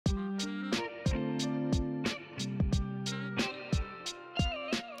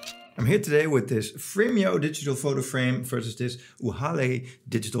I'm here today with this Frameo digital photo frame versus this Uhale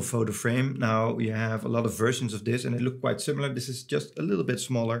digital photo frame. Now you have a lot of versions of this and they look quite similar. This is just a little bit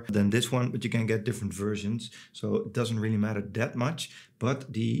smaller than this one, but you can get different versions. So it doesn't really matter that much.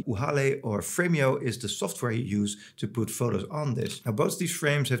 But the Uhale or Frameo is the software you use to put photos on this. Now both these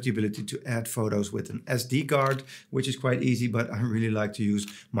frames have the ability to add photos with an SD card, which is quite easy, but I really like to use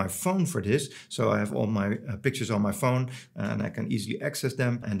my phone for this. So I have all my pictures on my phone and I can easily access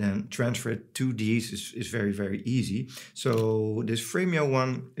them, and then transfer it to these is very, very easy. So this Frameo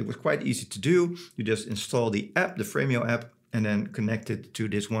one, it was quite easy to do. You just install the app, the Frameo app, and then connect it to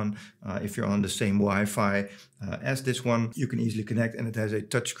this one. If you're on the same Wi-Fi as this one, you can easily connect, and it has a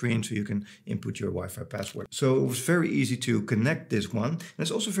touch screen so you can input your Wi-Fi password. So it was very easy to connect this one. And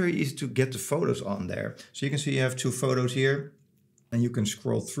it's also very easy to get the photos on there. So you can see you have two photos here, and you can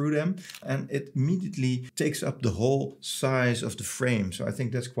scroll through them and it immediately takes up the whole size of the frame. So I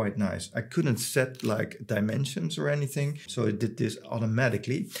think that's quite nice. I couldn't set like dimensions or anything, so it did this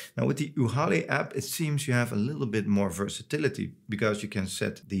automatically. Now with the Uhale app, it seems you have a little bit more versatility because you can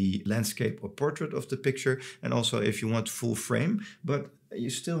set the landscape or portrait of the picture, and also if you want full frame, but you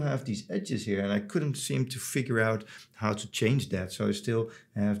still have these edges here, and I couldn't seem to figure out how to change that. So I still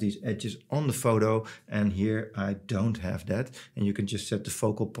have these edges on the photo, and here I don't have that. And you can just set the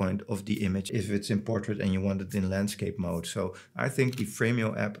focal point of the image if it's in portrait and you want it in landscape mode. So I think the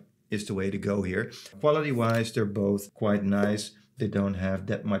Frameo app is the way to go here. Quality-wise, they're both quite nice. They don't have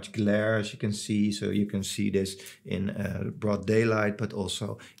that much glare, as you can see, so you can see this in broad daylight, but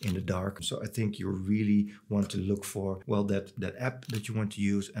also in the dark. So I think you really want to look for, well, that app that you want to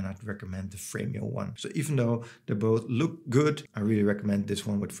use, and I'd recommend the Frameo one. So even though they both look good, I really recommend this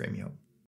one with Frameo.